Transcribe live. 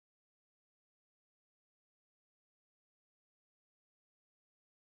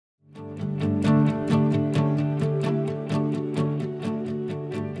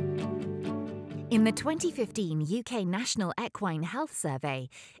In the 2015 UK National Equine Health Survey,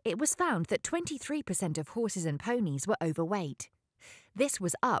 it was found that 23% of horses and ponies were overweight. This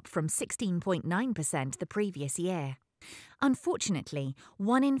was up from 16.9% the previous year. Unfortunately,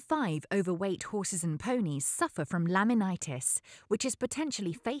 1 in 5 overweight horses and ponies suffer from laminitis, which is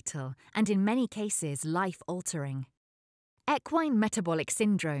potentially fatal and in many cases life-altering. Equine metabolic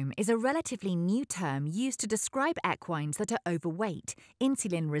syndrome is a relatively new term used to describe equines that are overweight,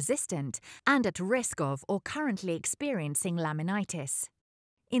 insulin-resistant, and at risk of or currently experiencing laminitis.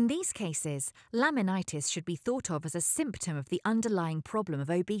 In these cases, laminitis should be thought of as a symptom of the underlying problem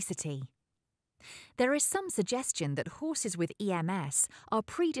of obesity. There is some suggestion that horses with EMS are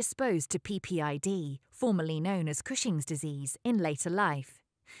predisposed to PPID, formerly known as Cushing's disease, in later life.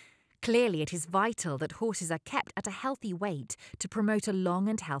 Clearly, it is vital that horses are kept at a healthy weight to promote a long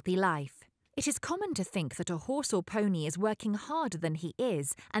and healthy life. It is common to think that a horse or pony is working harder than he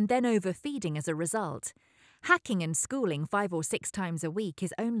is and then overfeeding as a result. Hacking and schooling 5 or 6 times a week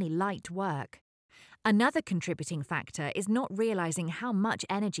is only light work. Another contributing factor is not realizing how much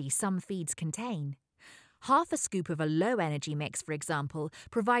energy some feeds contain. Half a scoop of a low-energy mix, for example,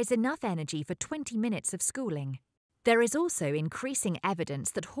 provides enough energy for 20 minutes of schooling. There is also increasing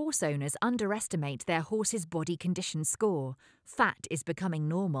evidence that horse owners underestimate their horse's body condition score. Fat is becoming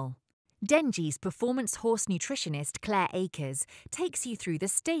normal. Dengie's performance horse nutritionist Claire Akers takes you through the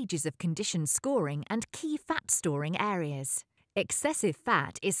stages of condition scoring and key fat storing areas. Excessive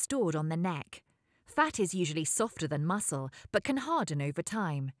fat is stored on the neck. Fat is usually softer than muscle, but can harden over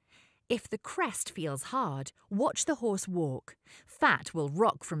time. If the crest feels hard, watch the horse walk. Fat will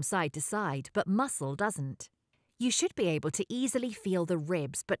rock from side to side, but muscle doesn't. You should be able to easily feel the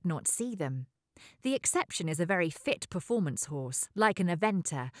ribs but not see them. The exception is a very fit performance horse, like an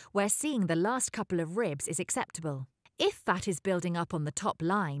eventer, where seeing the last couple of ribs is acceptable. If fat is building up on the top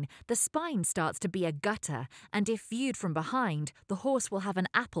line, the spine starts to be a gutter, and if viewed from behind, the horse will have an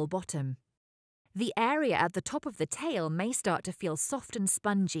apple bottom. The area at the top of the tail may start to feel soft and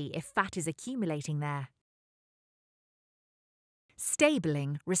spongy if fat is accumulating there.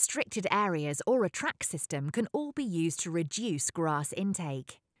 Stabling, restricted areas or a track system can all be used to reduce grass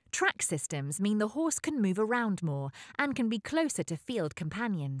intake. Track systems mean the horse can move around more and can be closer to field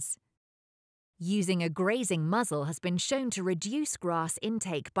companions. Using a grazing muzzle has been shown to reduce grass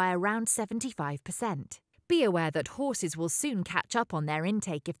intake by around 75%. Be aware that horses will soon catch up on their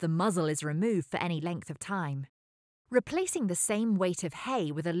intake if the muzzle is removed for any length of time. Replacing the same weight of hay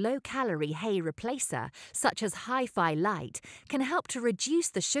with a low-calorie hay replacer, such as Hi-Fi Light, can help to reduce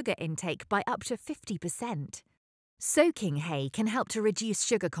the sugar intake by up to 50%. Soaking hay can help to reduce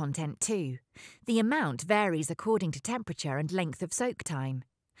sugar content too. The amount varies according to temperature and length of soak time.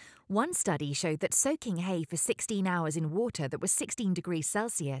 One study showed that soaking hay for 16 hours in water that was 16 degrees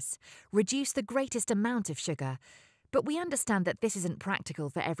Celsius reduced the greatest amount of sugar, but we understand that this isn't practical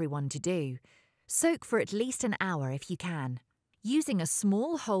for everyone to do. Soak for at least an hour if you can. Using a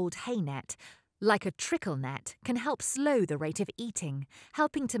small holed hay net, like a trickle net, can help slow the rate of eating,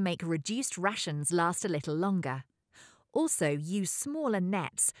 helping to make reduced rations last a little longer. Also, use smaller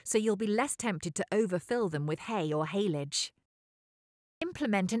nets so you'll be less tempted to overfill them with hay or haylage.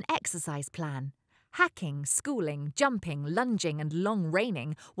 Implement an exercise plan. Hacking, schooling, jumping, lunging and long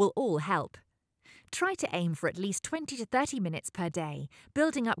reining will all help. Try to aim for at least 20 to 30 minutes per day,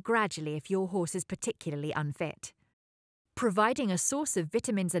 building up gradually if your horse is particularly unfit. Providing a source of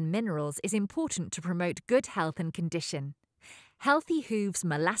vitamins and minerals is important to promote good health and condition. Healthy Hooves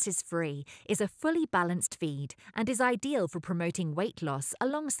Molasses-Free is a fully balanced feed and is ideal for promoting weight loss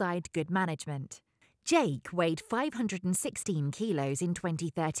alongside good management. Jake weighed 516 kilos in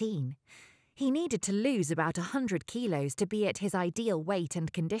 2013. He needed to lose about 100 kilos to be at his ideal weight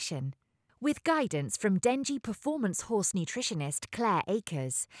and condition. With guidance from Dengie performance horse nutritionist Claire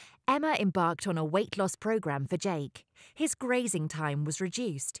Akers, Emma embarked on a weight loss program for Jake. His grazing time was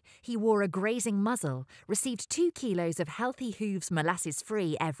reduced. He wore a grazing muzzle, received 2 kilos of Healthy Hooves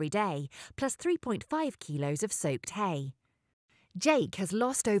Molasses-Free every day, plus 3.5 kilos of soaked hay. Jake has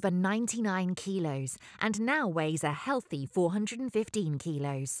lost over 99 kilos and now weighs a healthy 415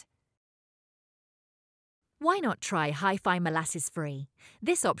 kilos. Why not try Hi-Fi Molasses-Free?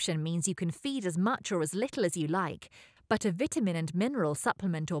 This option means you can feed as much or as little as you like, but a vitamin and mineral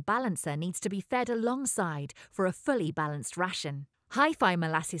supplement or balancer needs to be fed alongside for a fully balanced ration. Hi-Fi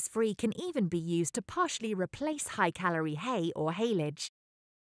Molasses-Free can even be used to partially replace high-calorie hay or haylage.